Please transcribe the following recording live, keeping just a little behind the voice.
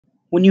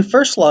When you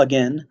first log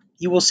in,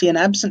 you will see an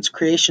Absence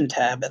Creation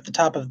tab at the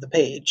top of the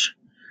page.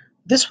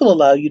 This will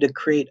allow you to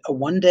create a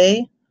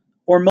one-day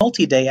or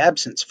multi-day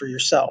absence for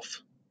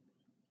yourself.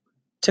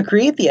 To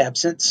create the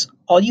absence,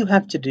 all you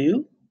have to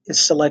do is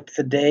select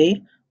the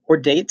day or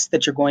dates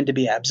that you're going to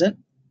be absent.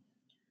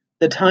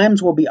 The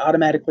times will be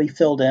automatically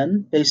filled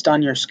in based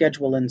on your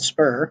schedule in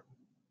Spur.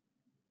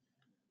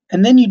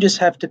 And then you just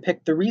have to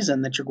pick the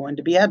reason that you're going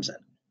to be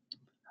absent.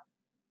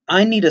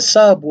 I need a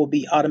sub will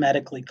be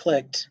automatically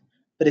clicked,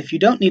 but if you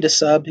don't need a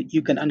sub,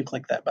 you can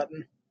unclick that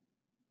button.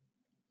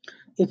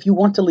 If you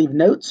want to leave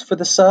notes for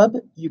the sub,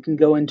 you can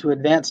go into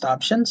Advanced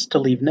Options to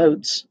leave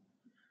notes.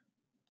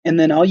 And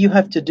then all you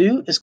have to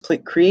do is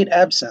click Create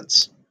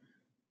Absence.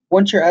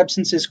 Once your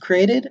absence is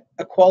created,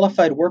 a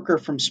qualified worker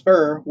from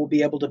Spur will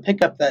be able to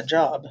pick up that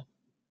job.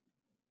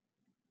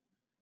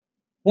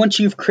 Once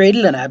you've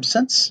created an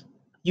absence,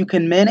 you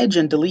can manage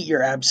and delete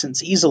your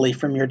absence easily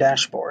from your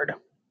dashboard.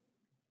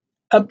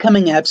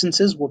 Upcoming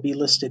absences will be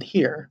listed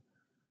here.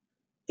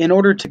 In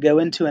order to go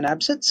into an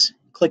absence,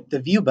 click the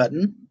View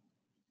button.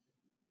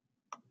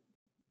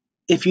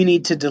 If you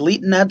need to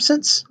delete an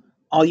absence,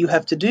 all you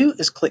have to do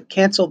is click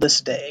Cancel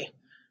this day.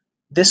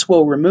 This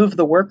will remove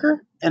the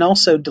worker and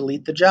also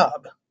delete the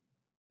job.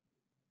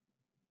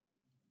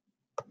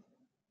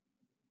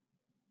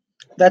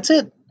 That's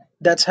it.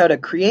 That's how to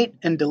create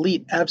and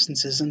delete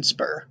absences in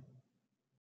Spur.